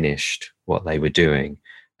haven't finished what they were doing,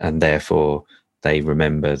 and therefore they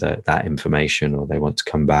remember that information, or they want to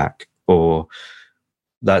come back. Or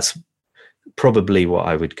that's probably what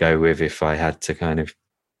I would go with if I had to kind of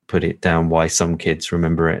put it down, why some kids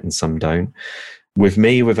remember it and some don't. With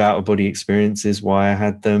me, with out-of-body experiences, why I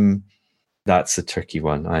had them, that's a tricky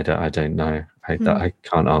one. I don't know. I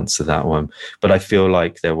can't answer that one. But I feel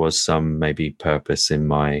like there was some maybe purpose in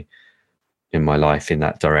my life in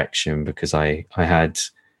that direction, because I had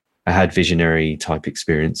I had visionary type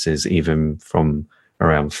experiences even from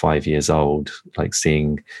around 5 years old, like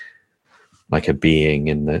seeing like a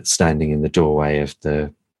being standing in the doorway of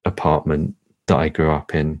the apartment that I grew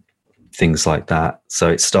up in, things like that. So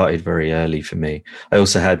it started very early for me. I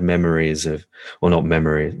also had memories of, well, not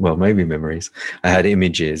memories, well, maybe memories. I had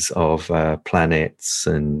images of planets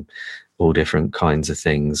and all different kinds of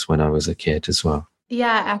things when I was a kid as well.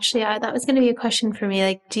 Yeah, actually, that was going to be a question for me.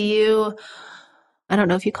 Like, I don't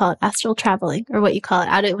know if you call it astral traveling or what you call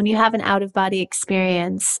it, when you have an out of body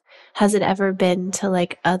experience, has it ever been to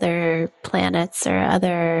like other planets or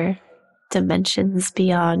other dimensions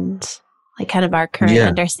beyond like kind of our current Yeah.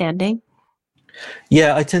 understanding?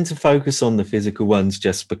 Yeah, I tend to focus on the physical ones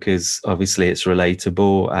just because obviously it's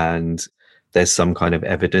relatable and there's some kind of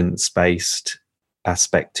evidence-based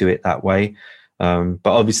aspect to it that way. But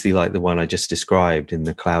obviously, like the one I just described in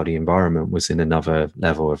the cloudy environment was in another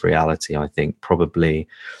level of reality, I think, probably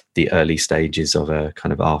the early stages of a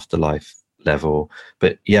kind of afterlife level.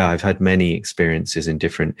 But yeah, I've had many experiences in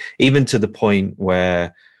different, even to the point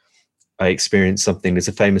where I experienced something. There's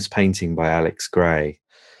a famous painting by Alex Gray.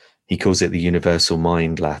 He calls it the universal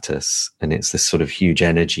mind lattice, and it's this sort of huge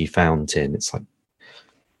energy fountain. It's like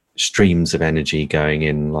streams of energy going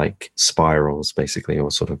in like spirals, basically, or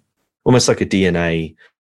sort of almost like a DNA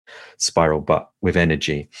spiral, but with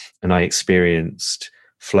energy. And I experienced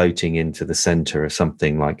floating into the center of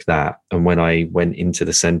something like that. And when I went into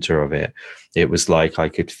the center of it, it was like I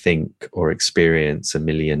could think or experience a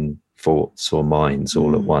million thoughts or minds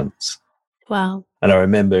all at once. Wow. And I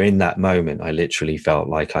remember in that moment, I literally felt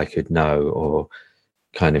like I could know or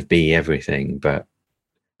kind of be everything, but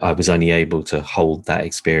I was only able to hold that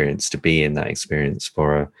experience, to be in that experience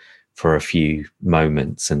for a few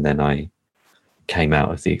moments, and then I came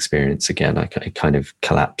out of the experience again. It kind of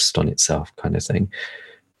collapsed on itself, kind of thing.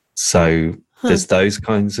 So there's those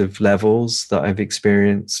kinds of levels that I've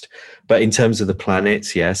experienced. But in terms of the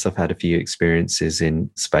planets, yes, I've had a few experiences in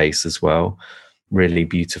space as well. Really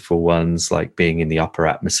beautiful ones, like being in the upper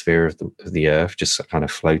atmosphere of the Earth, just kind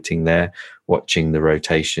of floating there, watching the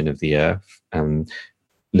rotation of the Earth, and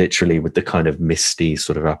literally with the kind of misty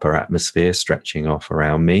sort of upper atmosphere stretching off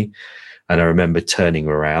around me. And I remember turning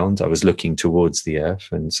around. I was looking towards the Earth,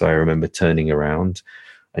 and so I remember turning around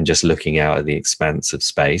and just looking out at the expanse of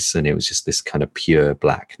space, and it was just this kind of pure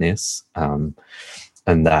blackness, and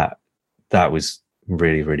that was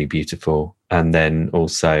really, really beautiful. And then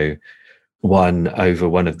also one over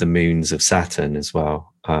one of the moons of Saturn as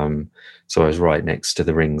well. So I was right next to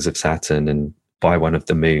the rings of Saturn and by one of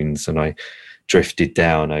the moons, and I drifted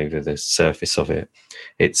down over the surface of it.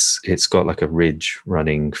 It's got like a ridge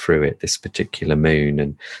running through it, this particular moon.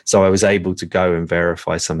 And so I was able to go and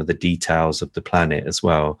verify some of the details of the planet as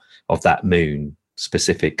well, of that moon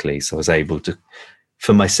specifically. So I was able to,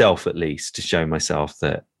 for myself at least, to show myself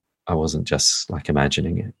that I wasn't just like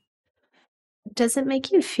imagining it. Does it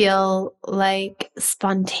make you feel like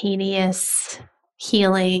spontaneous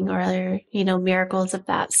healing or, miracles of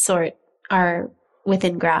that sort are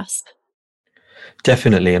within grasp?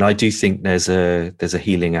 Definitely, and I do think there's a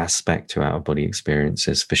healing aspect to out of body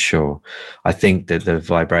experiences for sure. I think that the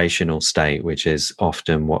vibrational state, which is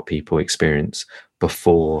often what people experience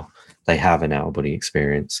before they have an out of body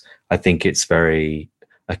experience, I think it's very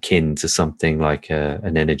akin to something like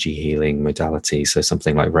an energy healing modality. So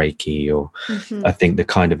something like Reiki, or I think the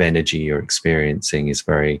kind of energy you're experiencing is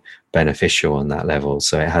very beneficial on that level.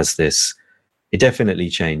 So it definitely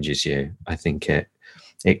changes you. I think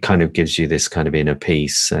it kind of gives you this kind of inner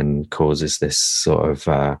peace and causes this sort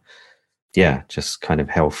of, just kind of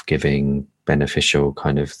health giving, beneficial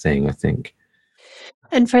kind of thing, I think.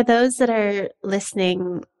 And for those that are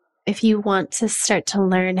listening, if you want to start to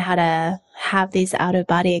learn how to have these out of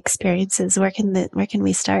body experiences, where can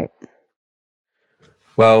we start?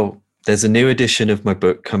 Well, there's a new edition of my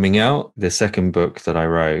book coming out. The second book that I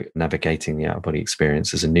wrote, Navigating the Out of Body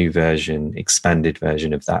Experience, is a new version, expanded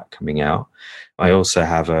version of that coming out. I also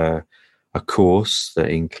have a course that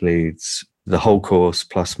includes the whole course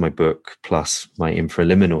plus my book plus my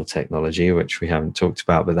infraliminal technology, which we haven't talked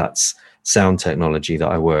about, but that's sound technology that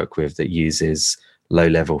I work with that uses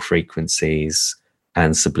low-level frequencies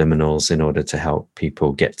and subliminals in order to help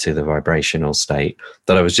people get to the vibrational state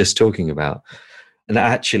that I was just talking about. And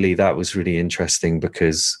actually, that was really interesting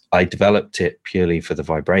because I developed it purely for the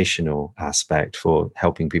vibrational aspect, for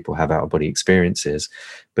helping people have out-of-body experiences.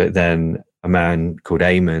 But then a man called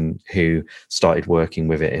Eamon, who started working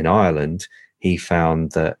with it in Ireland, he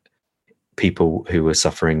found that people who were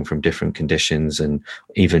suffering from different conditions and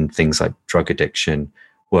even things like drug addiction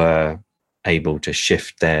were able to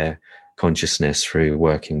shift their consciousness through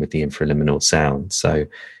working with the infraliminal sound. So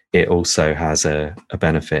it also has a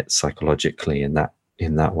benefit psychologically in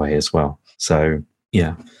that way as well. So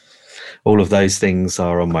yeah, all of those things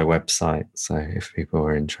are on my website. So if people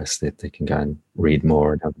are interested, they can go and read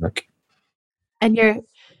more and have a look. And your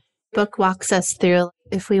book walks us through,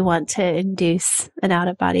 if we want to induce an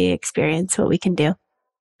out-of-body experience, what we can do.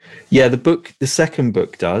 Yeah, the second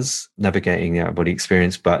book does, Navigating the Out-of-Body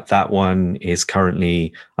Experience, but that one is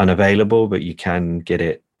currently unavailable, but you can get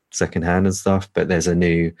it secondhand and stuff. But there's a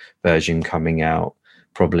new version coming out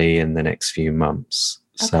probably in the next few months.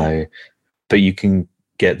 Okay. So, but you can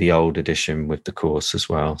get the old edition with the course as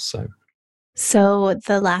well. So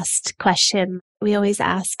the last question we always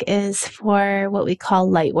ask is for what we call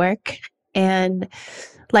light work. And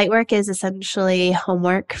light work is essentially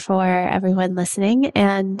homework for everyone listening.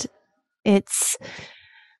 And it's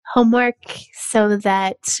homework so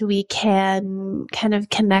that we can kind of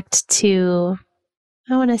connect to,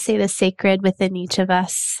 I want to say, the sacred within each of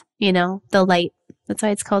us, the light. That's why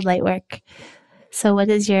it's called light work. So what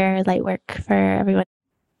is your light work for everyone?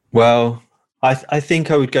 Well, I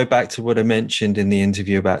think I would go back to what I mentioned in the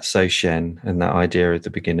interview about Soshen and that idea of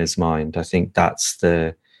the beginner's mind. I think that's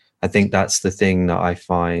the thing that I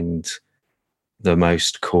find the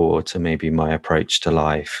most core to maybe my approach to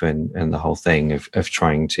life and the whole thing of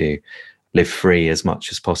trying to live free as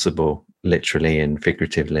much as possible, literally and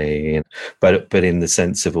figuratively, but in the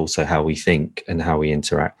sense of also how we think and how we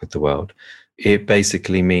interact with the world. It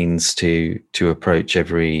basically means to approach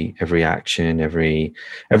every action, every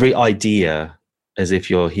idea as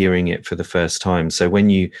if you're hearing it for the first time. So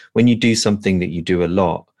when you do something that you do a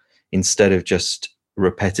lot, instead of just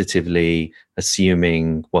repetitively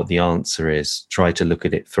assuming what the answer is, try to look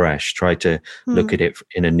at it fresh, try to look at it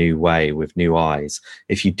in a new way with new eyes.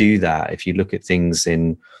 If you do that, if you look at things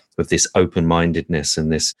with this open-mindedness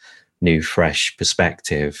and this new fresh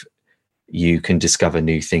perspective, you can discover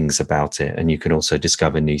new things about it, and you can also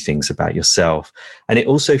discover new things about yourself. And it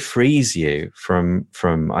also frees you from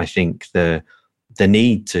I think the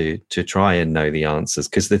need to try and know the answers,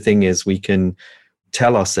 because the thing is, we can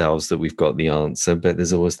tell ourselves that we've got the answer, but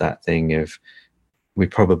there's always that thing of we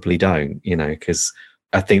probably don't, because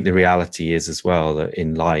I think the reality is as well that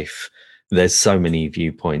in life there's so many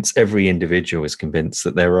viewpoints. Every individual is convinced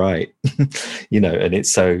that they're right, and it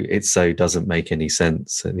so doesn't make any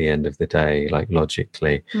sense at the end of the day, like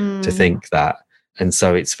logically, to think that. And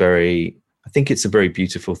so I think it's a very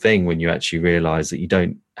beautiful thing when you actually realize that you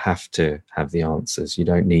don't have to have the answers. You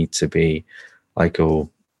don't need to be like all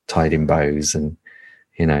tied in bows and,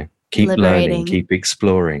 keep learning, keep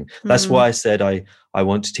exploring. That's why I said I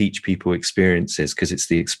want to teach people experiences, because it's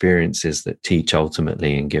the experiences that teach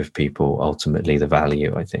ultimately and give people ultimately the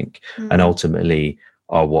value, I think, and ultimately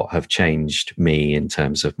are what have changed me in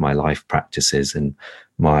terms of my life practices and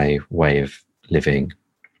my way of living.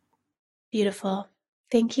 Beautiful.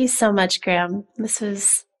 Thank you so much, Graham. This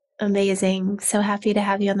was amazing. So happy to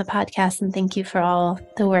have you on the podcast, and thank you for all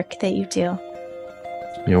the work that you do.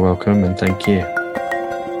 You're welcome, and thank you.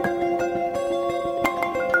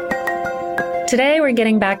 Today, we're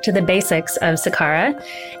getting back to the basics of Sakara,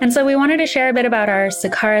 and so we wanted to share a bit about our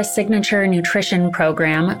Sakara Signature Nutrition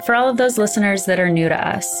Program for all of those listeners that are new to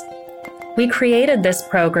us. We created this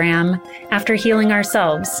program after healing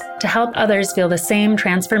ourselves to help others feel the same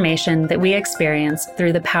transformation that we experience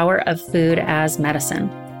through the power of food as medicine.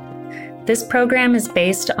 This program is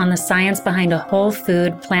based on the science behind a whole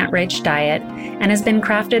food, plant-rich diet and has been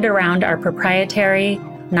crafted around our proprietary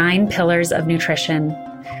 9 pillars of nutrition,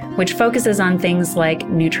 which focuses on things like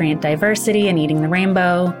nutrient diversity and eating the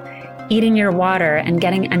rainbow, eating your water and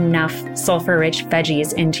getting enough sulfur-rich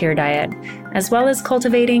veggies into your diet, as well as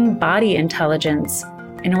cultivating body intelligence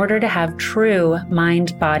in order to have true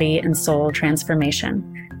mind, body, and soul transformation.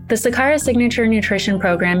 The Sakara Signature Nutrition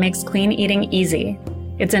Program makes clean eating easy.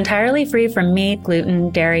 It's entirely free from meat, gluten,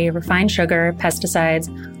 dairy, refined sugar, pesticides,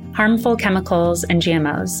 harmful chemicals, and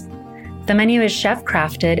GMOs. The menu is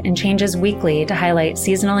chef-crafted and changes weekly to highlight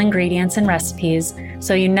seasonal ingredients and recipes,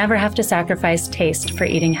 so you never have to sacrifice taste for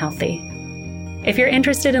eating healthy. If you're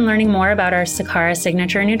interested in learning more about our Sakara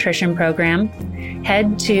Signature Nutrition Program,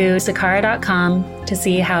 head to sakara.com to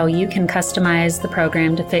see how you can customize the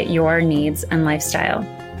program to fit your needs and lifestyle.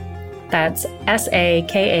 That's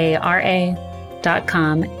sakara.com.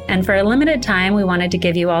 And for a limited time, we wanted to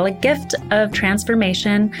give you all a gift of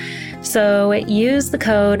transformation. So use the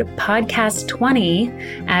code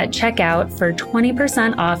podcast20 at checkout for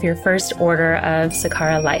 20% off your first order of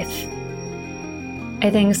Sakara Life. I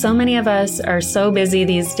think so many of us are so busy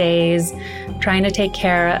these days trying to take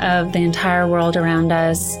care of the entire world around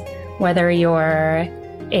us, whether you're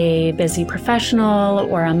a busy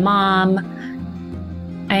professional or a mom.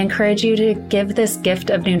 I encourage you to give this gift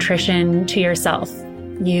of nutrition to yourself.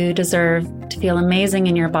 You deserve to feel amazing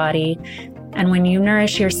in your body. And when you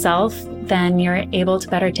nourish yourself, then you're able to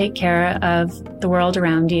better take care of the world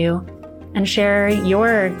around you and share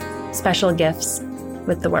your special gifts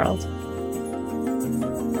with the world.